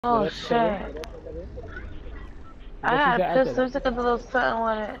Oh shit. I What she got a said after pistol. that? Let's take a little something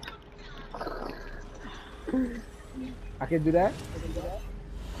with it. I can do that?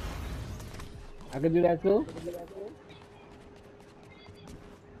 I can do that too?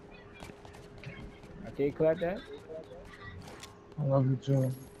 I can't clap that? I love you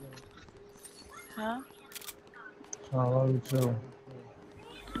too. Huh? I love you too.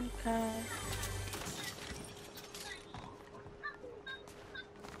 Okay.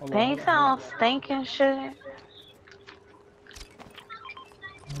 Hold on, They hold ain't on, hold on. sound stinking shit.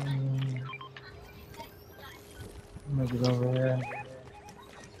 Mm, make it over here.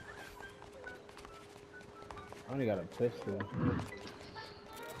 I only got a pistol.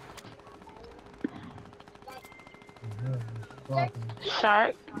 Fucking.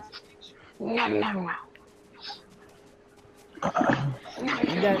 Shark. Nom, nom, nom.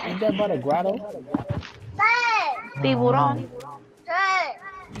 Ain't that by the grotto? Tiburon.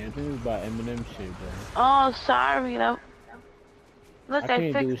 Yeah, I think it's by Eminem shit, bro. Oh, sorry. Though. Look, I they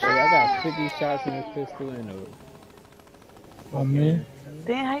can't do fixed shit. I got it. 50 shots in this pistol and a On me? fucking.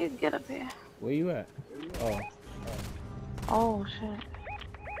 Then how you get up here? Where you at? Oh, Oh shit.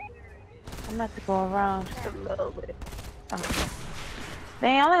 I'm about to go around just a little bit. Okay.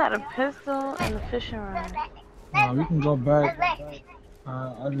 Dang, I only got a pistol and a fishing rod. Nah, we can go back.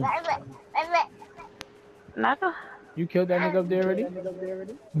 I just, Naka? you killed that nigga up there already?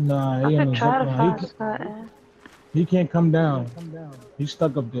 nah, I he on could the zip try to line. find something. He can't come down. He's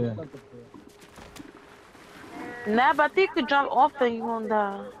stuck up there. Nah, but I think you could jump off and you won't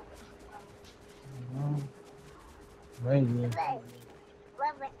die. Maybe.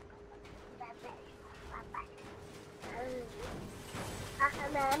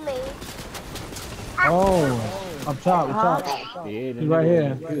 Oh, up top, up top. Yeah, the He's right nigga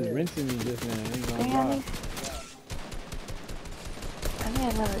here. he was rinsing me just now. I ain't gonna Dang, lie. I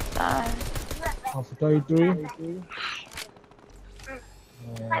need another time. Off for 33.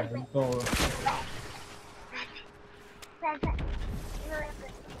 Yeah, let's go.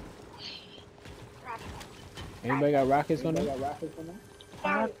 Anybody got rockets on them?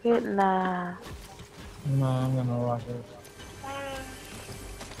 Rocket, nah. Nah, I'm gonna rock it.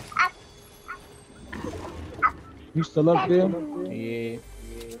 You still up there? Yeah.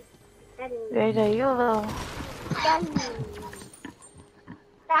 JJ, you a little.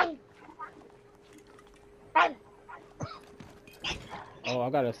 Oh, I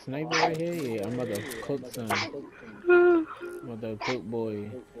got a sniper right here. Yeah, I'm about to cook some. I'm about to cook,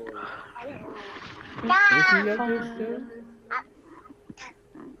 boy. Is he up there still?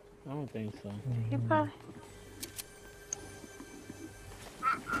 I don't think so. He probably.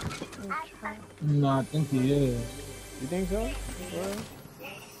 Nah, I think he is. You think so? Well,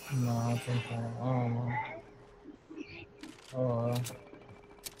 Nah, I don't think so. I don't know. Oh,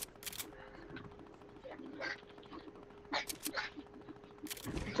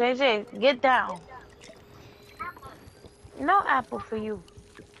 JJ, get down. No apple for you.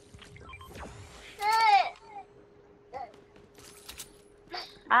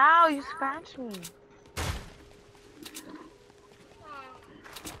 Ow, you scratched me.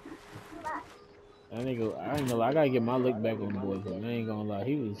 that nigga, I ain't gonna lie. I gotta get my lick back on boy. Cause I ain't gonna lie.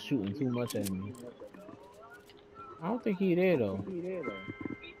 He was shooting too much at me. I don't think he there though.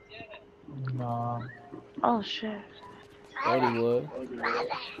 nah. Oh shit. Thought he would.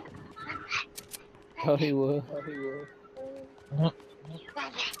 Thought he would.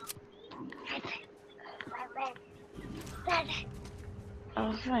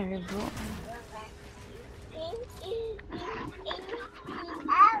 Oh, it's my reboot.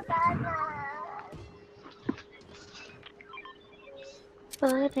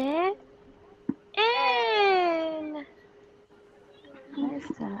 Put it in. Where's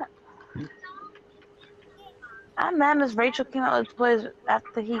that? I'm mad Miss Rachel came out with toys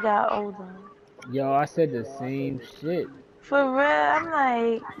after he got older. Yo, I said the same shit. For real, I'm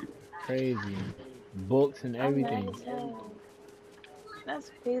like, Crazy. Books and I'm mad everything. as hell.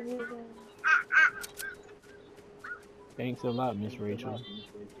 That's crazy as hell. Thanks a lot, Miss Rachel.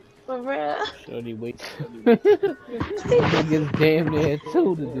 For real. Shorty, wait. Niggas damn near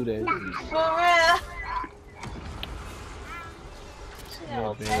two to do that shit. For real. She got Yeah,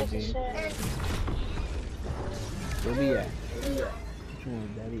 all types of baby. shit. Where we at? Which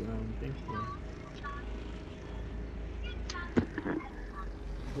one, Daddy? Thank you.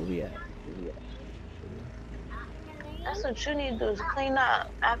 Where we at? That's what you need to do is clean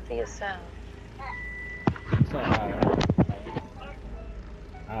up after yourself. So,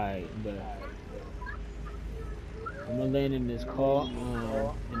 alright, but I'm gonna land in this car,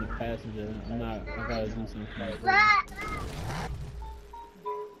 in the passenger. I gotta do something.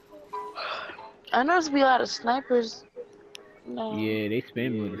 I know there's be a lot of snipers. No. Yeah, they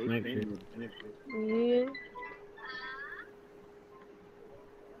spam me with the snipe shit. Yeah.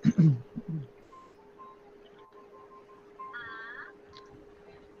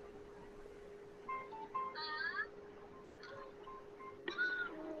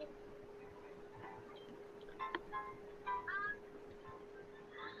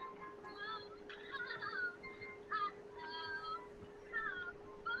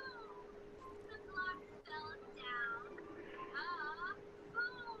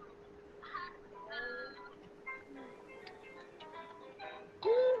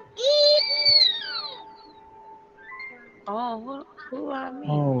 Oh, who are me?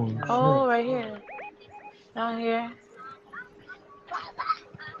 Oh Oh, shit. right here. Down here.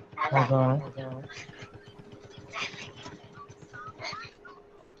 Hold on.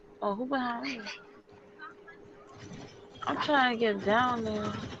 Oh, who behind me? I'm trying to get down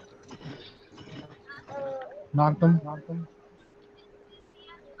there. Knocked him.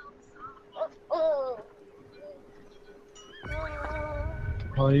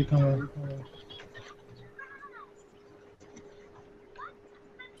 Oh, he coming.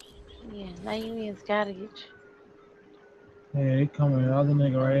 Yeah, now you means gotta get you. Yeah, he coming. The other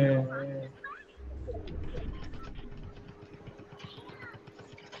nigga right here.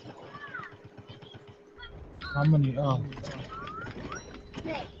 How many? Oh,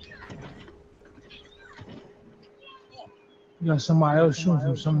 you got somebody else shooting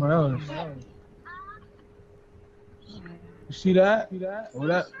from somewhere else. You see that? Oh,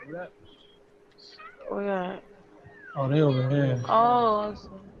 that? We got. Oh, they over here. Oh,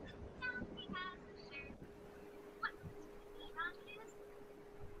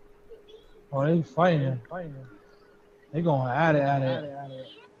 Oh, they fighting. They going at it.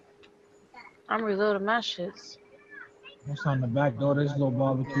 I'm reloading my shits. What's on the back door? This little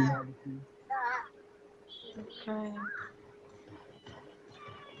barbecue. Okay.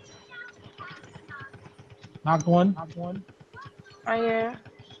 Knocked one. Right here.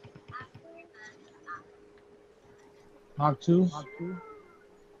 Knocked two.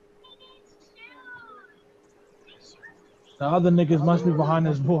 The other niggas must be behind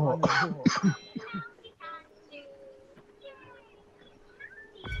this wall.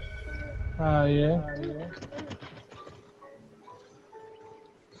 Yeah.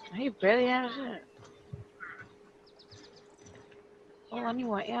 He barely has shit. Oh, I need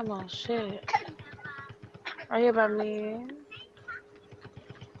more ammo. Shit. Right here by me.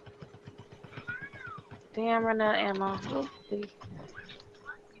 Damn, run out of ammo. Oopsie.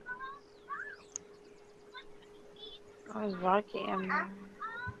 Oh, it's rocket ammo.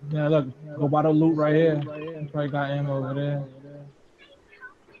 Yeah, look. Go by the loot right here. You probably got ammo over there.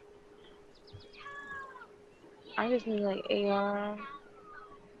 I just need like AR.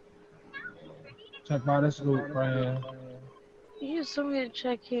 Check by this loot right here. You just told me to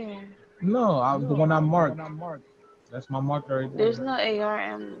check here. No, the one I marked. That's my marker right there. There's no AR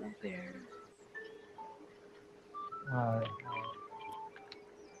ammo there. Alright.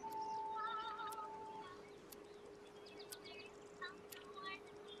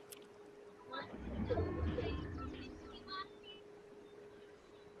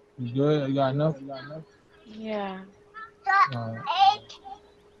 You good? You got enough? Yeah. Alright.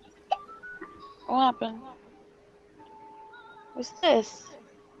 What happened? What's this?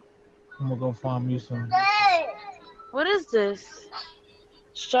 I'm gonna go find me some. What is this?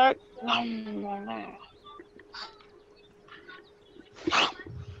 Shark? You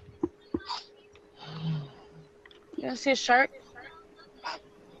wanna see a shark?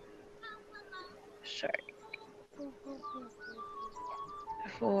 Shark.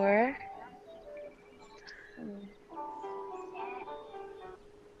 4.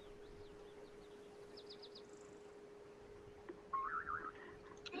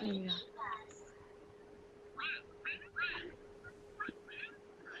 Yeah.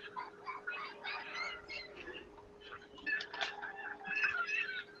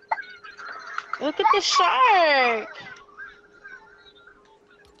 Look at the shark.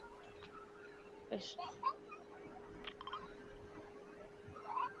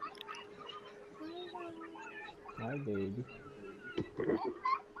 Hi, baby.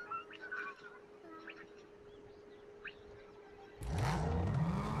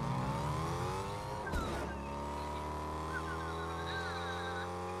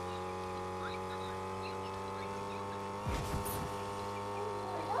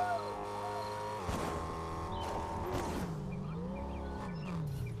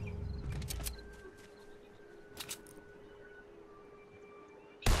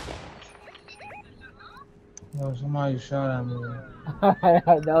 Yo, somebody shot at me.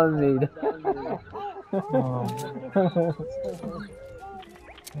 That was me. Oh,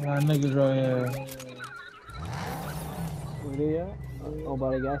 I got niggas right here. Where they at? Oh, by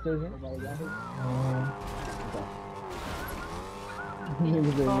the gas station?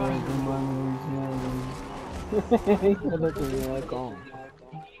 Niggas say, man, come on, man. He said, look at me, like, calm.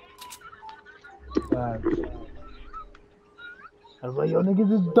 Facts. I was like, yo,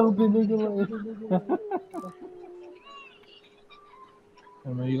 niggas is dumping, nigga. Like. I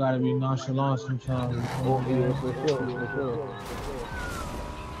mean, you gotta be nonchalant sometimes. Oh, yeah, for sure, for sure.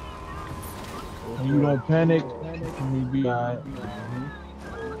 When you don't panic, you be alright.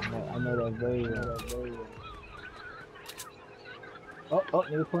 I know that very well. Oh,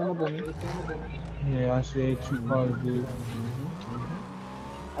 niggas pulling up on me. Yeah, I see 2 cars, dude.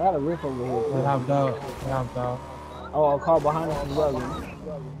 I got a riff over here. I hopped out. Oh, a car behind us as well.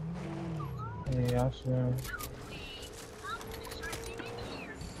 Yeah, I see him.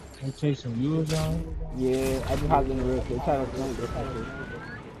 They chasing viewers on? Yeah, I just hopped in the riff. They trying to flank us.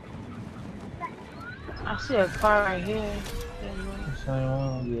 I see a car right here.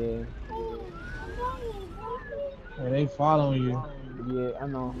 Yeah. Yeah, they following you. Yeah, I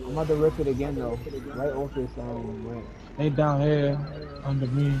know. I'm about to rip it again though. Right off this ramp. They down here under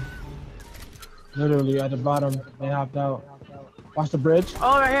me. Literally at the bottom. They hopped out. Watch the bridge.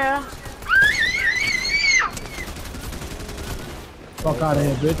 Over here. Fuck out of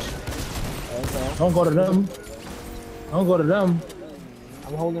here, bitch. Okay. Don't go to them. Don't go to them.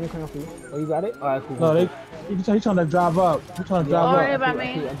 I'm holding the crown for you. Oh, you got it? Alright, cool. No, he's trying to drive up. He's trying to drive Over up. here by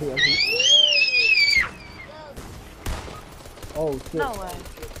me. I see. Oh, shit. No way.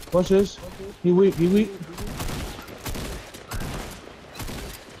 What's this? He weak.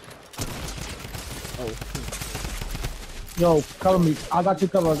 Oh, Yo, cover me. I got you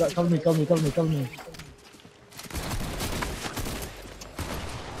covered. Cover me.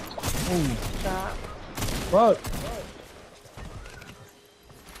 Shot. What?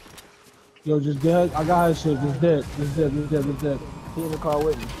 Yo, just get her. I got her shit. Just dead. he in the car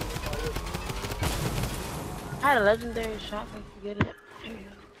with me. I had a legendary shotgun. Forget it.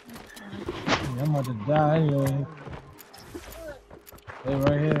 I'm about to die anyway. They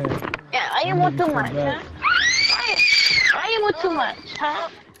right here. Yeah, I ain't want too much, huh? I ain't want too much, huh?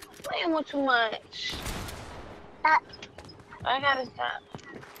 I ain't want too much. I gotta stop.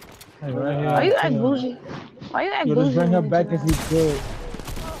 Hey, right here. Why you act bougie? Why you act Yo, bougie? just bring her back if you could.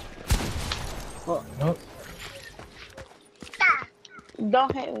 Oh. Nope.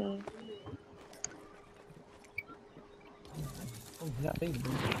 Don't hit me.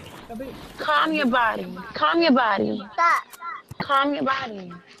 Calm your body. Calm your body. Calm your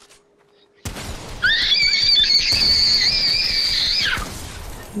body.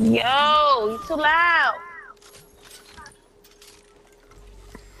 Yo, you too loud.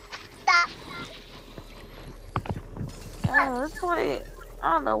 Oh, that's what I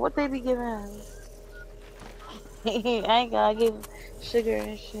don't know what they be giving us. I ain't gotta give sugar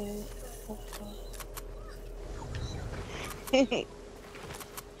and shit. Okay.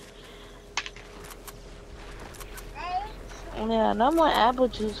 Yeah, no more apple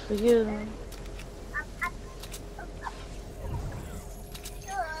juice for you.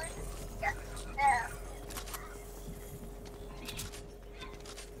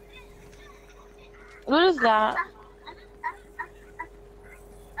 What is that?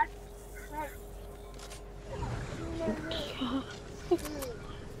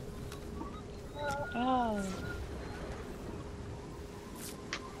 Oh.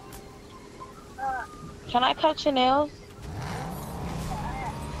 Can I cut your nails?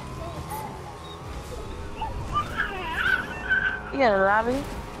 You got a lobby?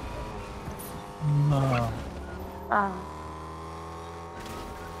 No. Oh.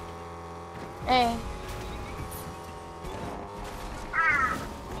 Hey.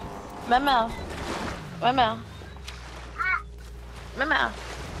 Mama. Mama. Mama.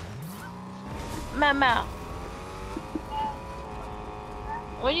 Mama.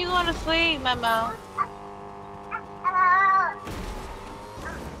 When you going to sleep, Mama?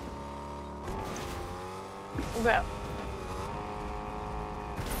 Bro.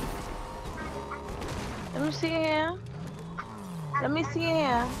 Let me see your hair. Let me see your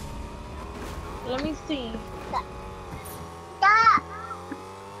hair. Let me see.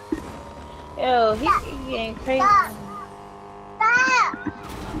 Yo, he getting crazy.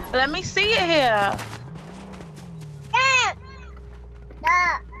 Let me see your hair.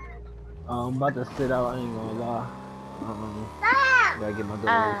 I'm about to sit out, I ain't gonna lie. Gotta get my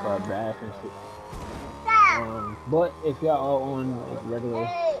daughter for a bath and shit. But if y'all are on like regular,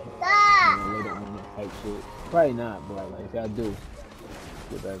 later on at type shit. Probably not, but like if I do,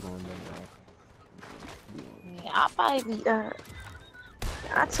 get back on them. Yeah, I'll probably be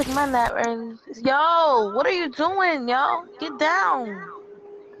I took my nap early. Yo, what are you doing, yo? Get down.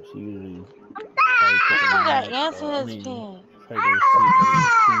 She usually probably taking a I got nap. ants in I his mean, pants. probably go sleep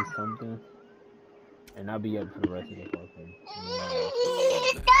like 2 something, and I'll be up for the rest of the fucking.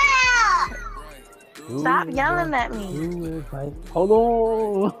 Stop yelling at me. Hold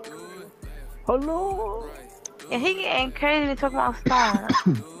on. Hold on. And he getting crazy talking about stop.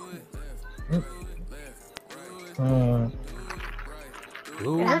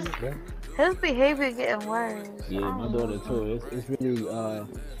 His behavior getting worse. Yeah, my daughter too. It's really a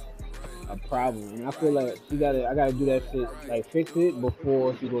problem, and I feel like I gotta do that shit, like fix it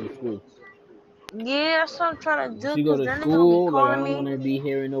before she go to school. Yeah, that's what I'm trying to do. When she go Cause to then they gonna be school, like I calling don't want me. to be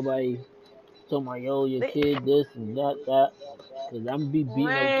hearing nobody talking about yo your kid this and that. Cause I'm be beating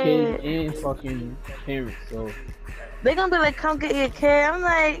up kids and fucking parents. So they gonna be like, come get your kid. I'm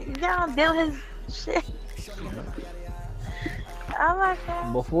like, y'all deal with his shit. I'm like,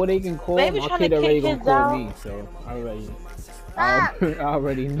 before they can call, baby my trying kid to already kick gonna kids call out. me. So I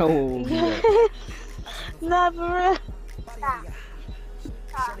already know what will be up. Nah, for real.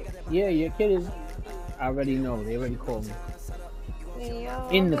 Yeah, your kid is. I already know. They already called me. Yo,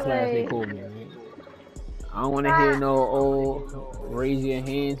 In the class, they called me. Right? I don't want to hear no raise your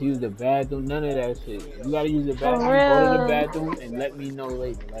hands, use the bathroom, none of that shit. You gotta use the bathroom, go to the bathroom, and let me know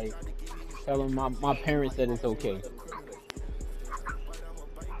later. Like, tell them my parents said it's okay.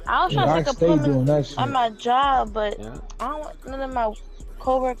 I was trying to take a appointment at my job, but I don't want none of my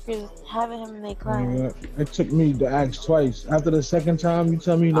coworkers having him in their class. It took me to ask twice. After the second time, you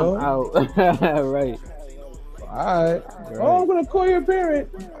tell me no. I'm out. Right. Alright. Oh, I'm gonna call your parent.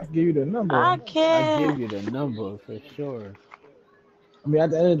 I'll give you the number. I can't. I'll give you the number for sure. I mean, at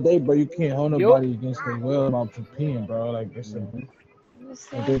the end of the day, bro, you can't hold nobody against their will about peeing, bro. Like, it's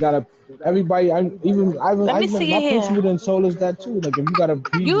like they gotta. Everybody, my principal done told us that too. Like, if you gotta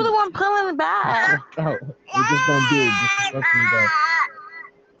pee, you the one pulling it back. Out. You just don't do it disrespectfully, though.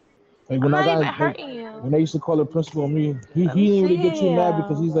 Like when when they used to call the principal on me, he didn't really get too mad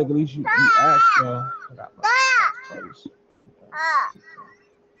because he's like, at least you asked, yo.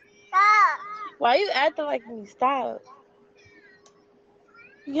 Why you acting like me? Stop.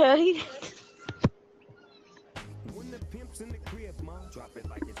 Yeah, he.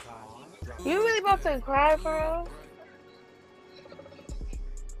 You really about to cry, bro?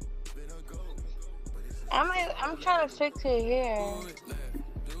 I'm trying to fix your hair.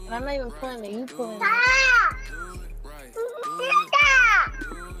 And I'm not even pulling it, you pulling it.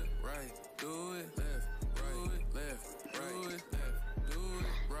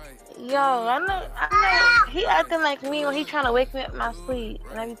 Yo, I know, he acting like me when he trying to wake me up in my sleep,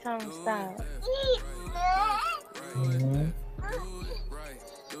 and I be telling him stop.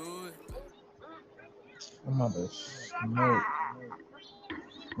 I'm about to smoke.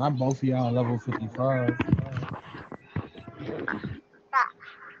 Not both of y'all on level 55.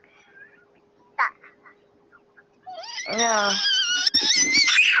 Yeah.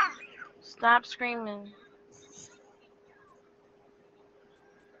 Stop screaming.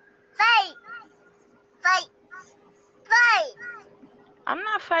 Fight! I'm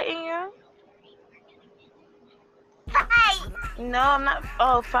not fighting you. No, I'm not.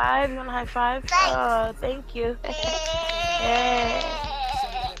 Oh, 5? You want to high five? Oh, thank you. Yeah.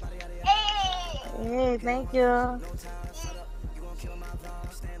 Yeah, thank you.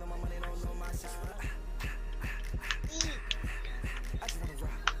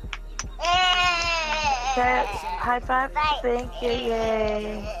 Okay, high five? Thank you,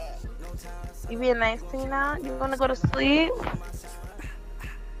 yay. You being nice to me now? You want to go to sleep?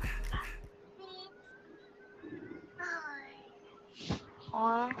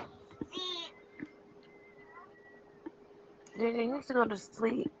 Or you need to go to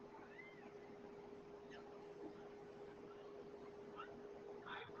sleep.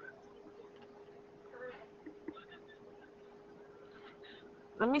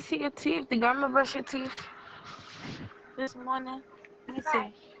 Let me see your teeth. Did grandma brush your teeth this morning? Let me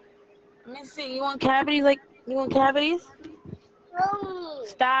see. Let me see. You want cavities? You want cavities? No.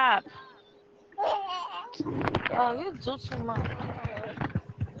 Stop. Oh, you do too much.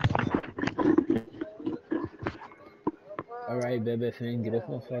 Alright, baby fan, get off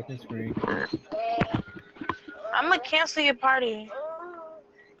my fucking screen. I'm gonna cancel your party.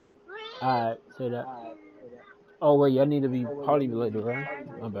 Alright, say that. Oh wait, y'all need to be party related, right?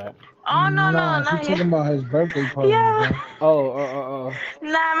 My bad. Oh no, not yet. Talking about his birthday party. Yeah. Oh.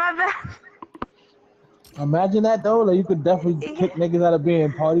 Nah, my bad. Imagine that though, like you could definitely kick niggas out of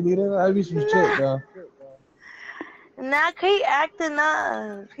being party leader. That'd be some shit, though. Nah, he acting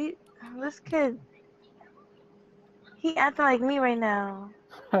up. This kid, he acting like me right now.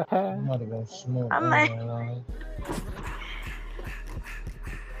 I'm about to go smoke. I'm like,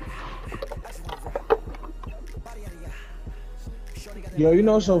 yo, you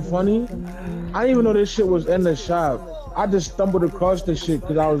know what's so funny? I didn't even know this shit was in the shop. I just stumbled across this shit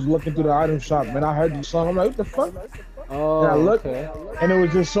because I was looking through the item shop, and I heard the song. I'm like, what the fuck? Oh, and I looked, and it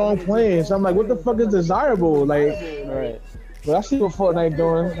was this song playing. So I'm like, what the fuck is Desirable? Like, right. But I see what Fortnite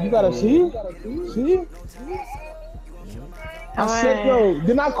doing. You gotta see? See? I said, yo,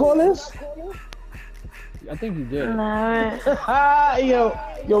 didn't I call this? I think you did. No.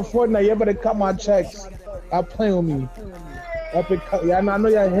 yo, Fortnite, you better cut my checks. Stop playing with me. Epic cut. Yeah, I know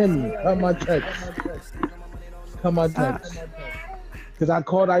y'all hear me. Cut my checks. Cut my checks. Cause I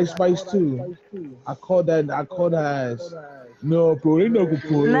called Ice Spice too. I called her ass. No, bro, they not gonna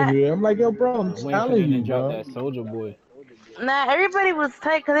pull in here. I'm like, yo, bro, I'm telling you, bro. That Soldier Boy. Nah, everybody was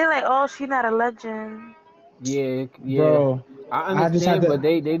tight because they like, oh, she not a legend. Yeah. Bro, I understand, but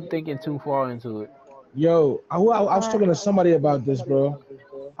they thinking too far into it. Yo, I was talking to somebody about this, bro.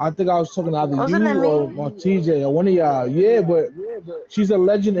 I think I was talking to either you or TJ or one of y'all. Yeah, but she's a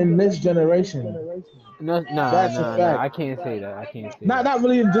legend in this generation. No, that's a fact. I can't say that. Not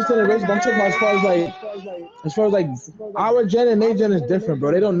really in this generation. I'm talking about as far as like our gen and their gen is different,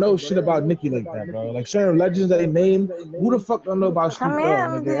 bro. They don't know shit about Nicki like that, bro. Like certain legends that they name, who the fuck don't know about Snoop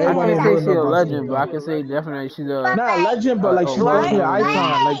Dogg? I can't say she's a legend, but I can say definitely she's a not a legend, but like she's definitely an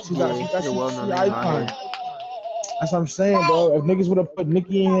icon. Like she's an icon. That's what I'm saying, bro. If niggas would have put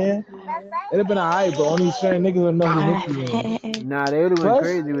Nicki in here, it'd have been alright, but only certain niggas would know who Nicki is. Nah, they would have went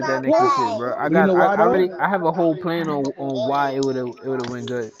crazy with that Nicki shit, bro. I have a whole plan on why it would have went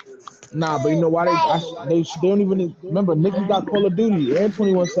good. Nah, but you know why they don't even remember Nicki got Call of Duty and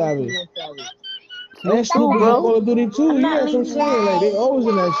 21 Savage. And Snoop was on Call of Duty too. Yeah, that's what I'm saying. Like they always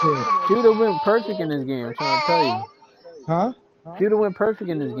in that shit. She would have went perfect in this game. I'm trying to tell you. Huh? She would have went perfect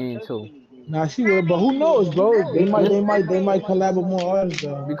in this game too. Nah, she would, but who knows, bro? They might collab with more artists,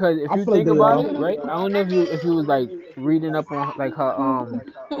 though. Because if you think about it, right? I don't know if you was like reading up on like her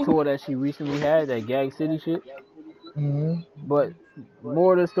tour that she recently had, that Gag City shit. Mm-hmm. But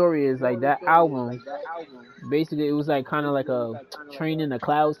more of the story is like that album. Basically, it was like kind of like a Train in the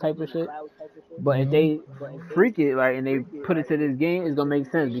Clouds type of shit. But if they freak it right and they put it to this game, it's gonna make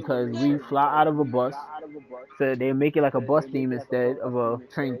sense because we fly out of a bus, so they make it like a bus theme instead of a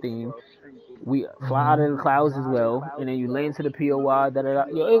train theme. We fly out of the clouds as well, and then you land into the POI.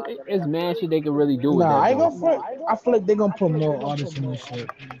 Yo, it's mad shit they can really do with that. I feel like they're gonna put more artists in this shit.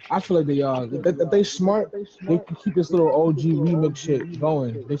 I feel like they are. If they smart, they can keep this little OG remix shit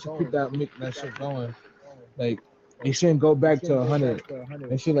going. They should keep that shit going. Like they shouldn't go back to 100.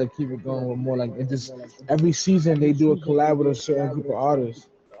 They should like keep it going with more like it just every season they do a collab with a certain group of artists.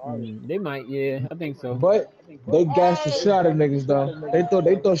 They might, yeah, I think so. But they gassed the shit out of niggas though.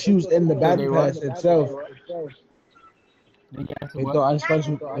 They thought she was in the Battle Pass itself. They thought Ice Spice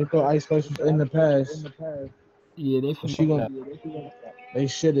was in the pass. Yeah, they shitted,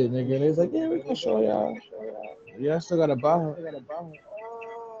 nigga. They was like, yeah, we can show y'all. Yeah, I still gotta buy her.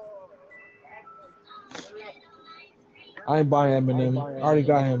 I ain't buying Eminem. I already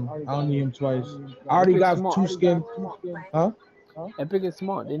got him. I don't need him twice. I already got 2 skins. Huh? Epic is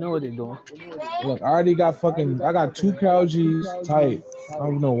smart. They know what they're doing. Look, I got 2 Karol G's tight. I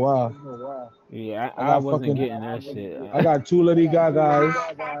don't know why. Yeah, I wasn't getting that shit. I got 2 Lady Gagas.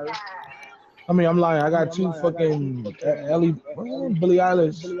 I mean, I'm lying. I got 2 fucking Billie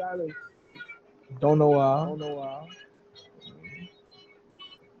Eilish. Don't know why.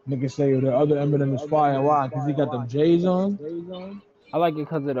 Niggas say the other Eminem is fire. Why? Because he got them J's on? I like it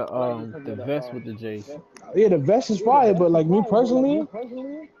because of the vest with the J's. Yeah, the vest is fire, but like me personally,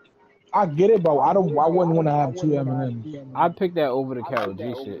 I get it, but I wouldn't want to have 2 Eminems. I'd pick that over the Karol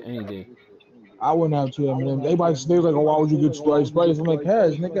G shit any day. I wouldn't have 2 Eminems. Everybody stays like, oh, why would you get 2 Ice Spice? I'm like,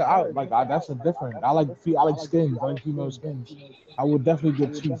 hey, nigga, that's a different. I like skins. I like female skins. I would definitely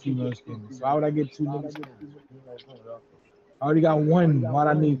get 2 female skins. Why would I get 2 niggas skins? I already got 1. Why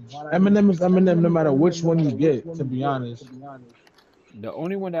I need Eminem is Eminem no matter which one you get, to be honest. The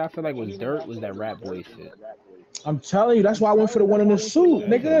only one that I feel like was dirt was that Rap Boy shit. I'm telling you, that's why I went for the one in the suit,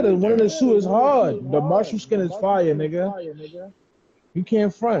 nigga. The one in the suit is hard. The Marshall skin is fire, nigga. You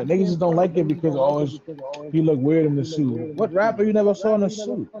can't front. Niggas just don't like it because he look weird in the suit. What rapper you never saw in a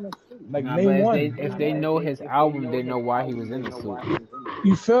suit? Like name one. If they know his album, they know why he was in the suit.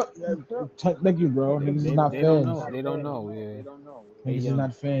 You feel? Thank you, bro. Niggas is not They don't fans. know. They don't know. Yeah. Niggas is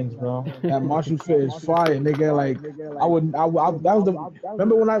not fans, bro. That Marshall fit is fire, nigga. Like I would, that was the.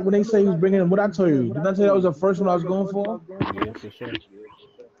 Remember when they say he was bringing? What I tell you? Did I tell you that was the first one I was going for? Yeah, for sure.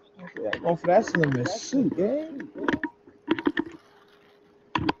 Yeah, going for that cinnamon suit, yeah.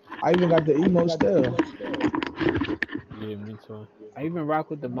 I even got the emo still. Yeah, me too. I even rock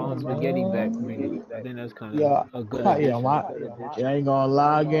with the Mom Spaghetti back ring. I think that's kind Yeah, of a good yeah, addition. I ain't gonna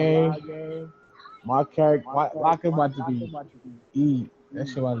lie, gang. My character, my about to be E. That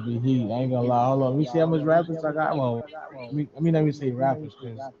shit about to be heat. I ain't gonna lie. Hold on, let me see how much rappers I got. Well, let me say rappers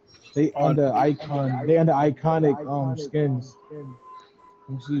because they under icon, they under iconic skins.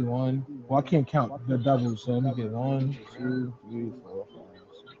 Let me see one. Well, I can't count the doubles, so let me get 1, 2, 3, 4, 5,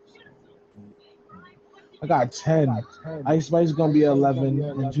 6, 7, 8. I got 10. Ice Spice gonna be 11,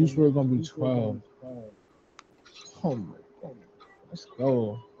 and Juice WRLD gonna be 12. Oh my god, let's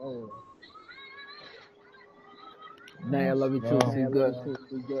go. Nah, I love you too. See good.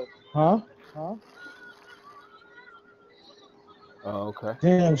 Huh? Oh, okay.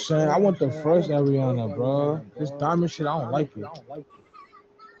 Damn, son, I want the first Ariana, bro. This diamond shit, I don't like it.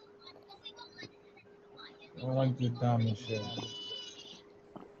 I don't like this diamond shit.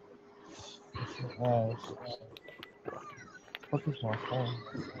 What is my phone?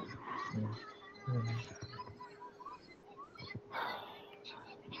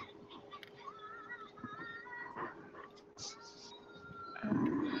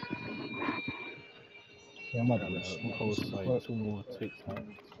 Yeah, I'm about Gotta to post like 2 more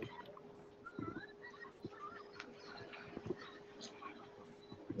TikToks.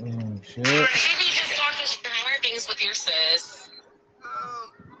 Shit. Maybe just talk more things with your sis.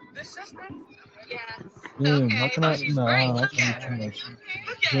 The sister? Yeah. Damn, Okay. how can I? She's No, great. that's gonna be too much.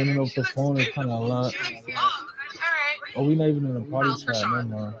 Turning off the phone is kind of a lot. Oh, alright. Oh, we not even in a party chat. Never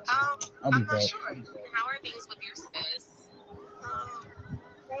mind. I'll be I'm not back. sure. How are things with your sis?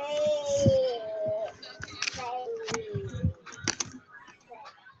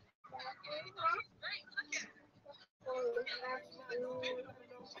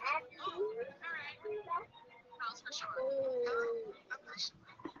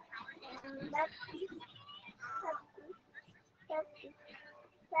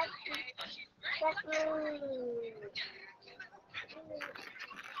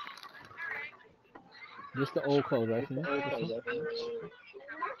 Just the old clothes, right?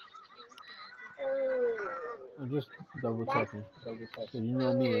 I'm just double checking. So you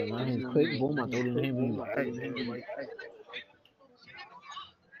know me, my hands quick, boom, I throw it in the hand, and you like, hey.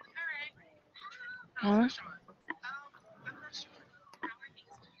 Huh?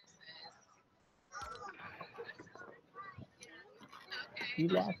 You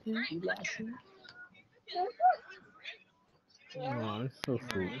laughing? Oh, it's so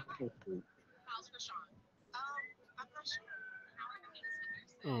sweet.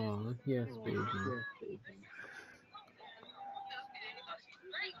 Oh, yes, baby.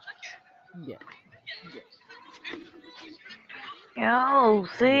 Yeah. Yo,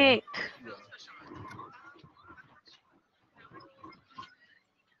 sick.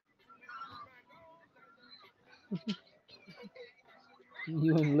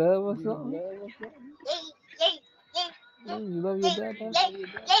 You in love or something? You love your dad?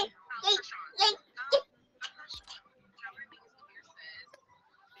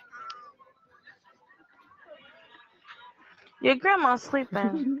 Your grandma's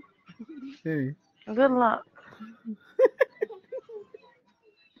sleeping. Hey. Good luck.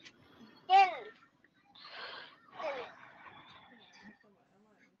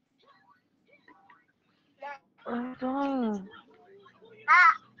 What are you doing?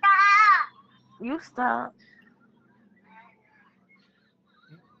 You stop.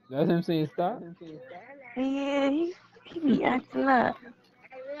 That's him saying stop? Yeah, he be acting up.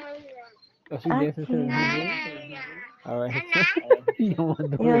 Oh, she dancing to the music? Alright. You don't want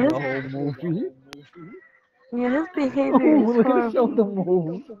to do Yeah, the whole movie? his behavior is Let's show the horrible.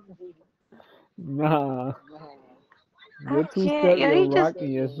 movie. Nah. Your I two can't. step, Yeah, your rock,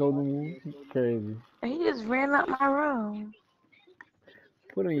 and your shoulder move. Crazy. he just ran out my room.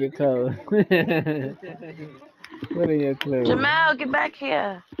 Put on your clothes. Put on your clothes. Jamal, get back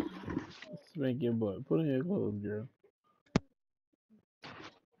here. Spank your butt. Put on your clothes, girl.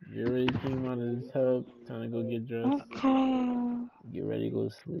 You already came out of the tub. Time to go get dressed. Okay. Get ready to go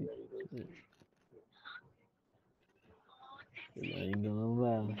to sleep. I ain't gonna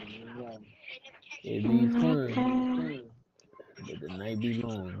lie. It be fun, Okay. but the night be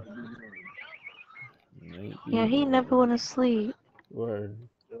long. Yeah, he never went to sleep. Word.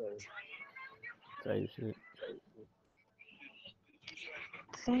 Type shit.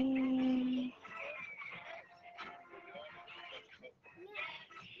 see.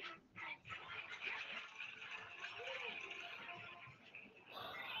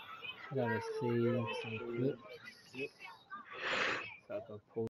 Gotta save some clips so I can post.